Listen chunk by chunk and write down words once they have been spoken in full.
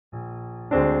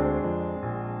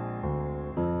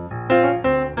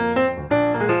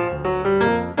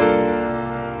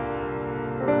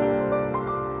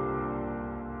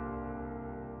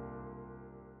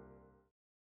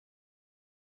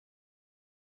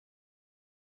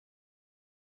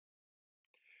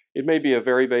It may be a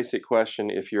very basic question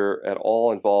if you're at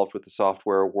all involved with the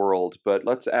software world, but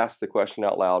let's ask the question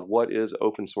out loud. What is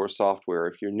open source software?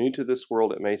 If you're new to this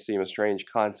world, it may seem a strange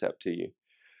concept to you.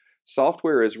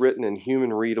 Software is written in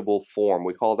human readable form.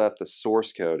 We call that the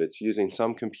source code. It's using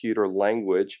some computer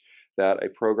language that a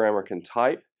programmer can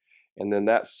type, and then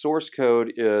that source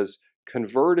code is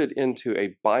converted into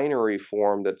a binary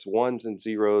form that's ones and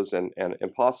zeros and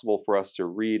impossible for us to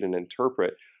read and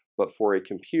interpret. But for a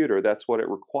computer, that's what it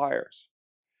requires.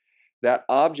 That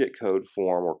object code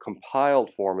form or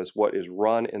compiled form is what is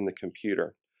run in the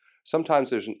computer. Sometimes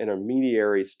there's an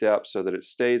intermediary step so that it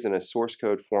stays in a source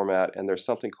code format, and there's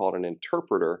something called an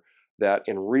interpreter that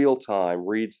in real time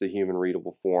reads the human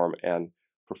readable form and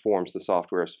performs the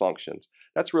software's functions.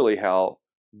 That's really how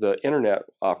the internet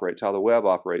operates, how the web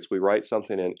operates. We write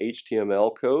something in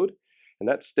HTML code, and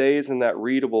that stays in that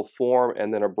readable form,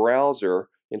 and then a browser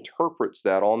interprets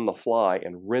that on the fly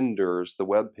and renders the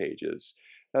web pages.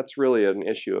 That's really an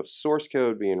issue of source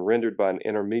code being rendered by an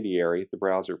intermediary, the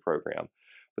browser program.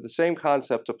 But the same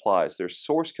concept applies. There's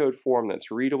source code form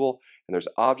that's readable, and there's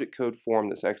object code form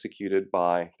that's executed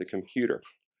by the computer.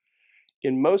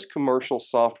 In most commercial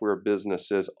software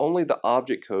businesses, only the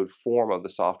object code form of the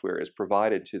software is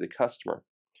provided to the customer.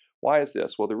 Why is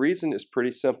this? Well, the reason is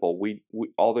pretty simple.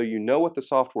 Although you know what the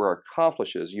software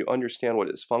accomplishes, you understand what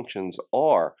its functions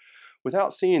are.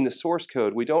 Without seeing the source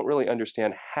code, we don't really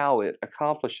understand how it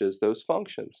accomplishes those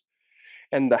functions.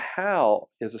 And the how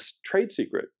is a trade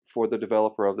secret for the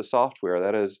developer of the software.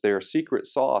 That is their secret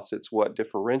sauce. It's what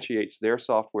differentiates their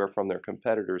software from their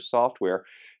competitors' software.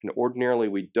 And ordinarily,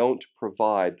 we don't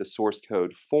provide the source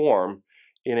code form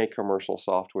in a commercial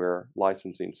software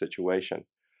licensing situation.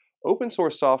 Open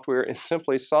source software is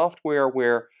simply software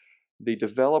where the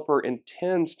developer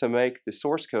intends to make the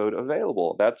source code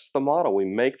available. That's the model. We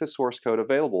make the source code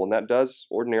available, and that does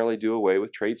ordinarily do away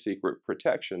with trade secret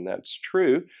protection. That's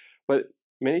true, but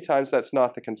many times that's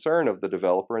not the concern of the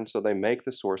developer, and so they make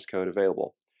the source code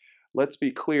available. Let's be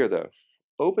clear though.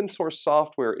 Open source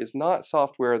software is not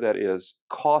software that is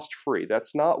cost-free.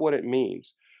 That's not what it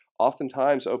means.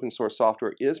 Oftentimes, open source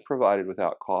software is provided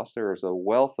without cost. There is a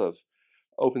wealth of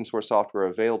open source software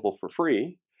available for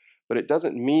free, but it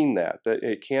doesn't mean that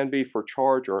it can be for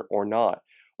charge or not.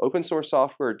 Open source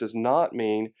software does not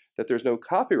mean that there's no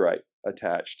copyright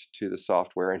attached to the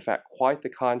software. In fact, quite the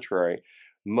contrary.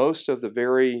 Most of the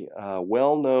very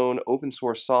well-known open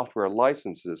source software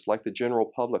licenses, like the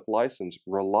general public license,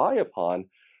 rely upon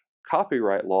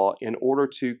copyright law in order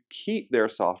to keep their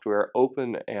software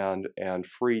open and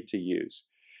free to use.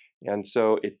 And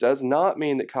so it does not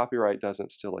mean that copyright doesn't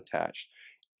still attach.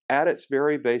 At its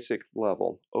very basic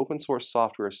level, open source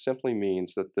software simply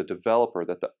means that the developer,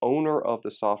 that the owner of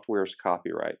the software's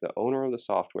copyright, the owner of the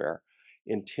software,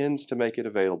 intends to make it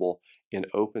available in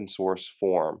open source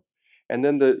form. And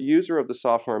then the user of the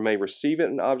software may receive it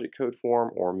in object code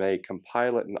form or may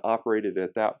compile it and operate it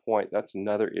at that point. That's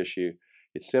another issue.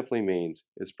 It simply means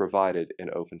it's provided in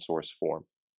open source form.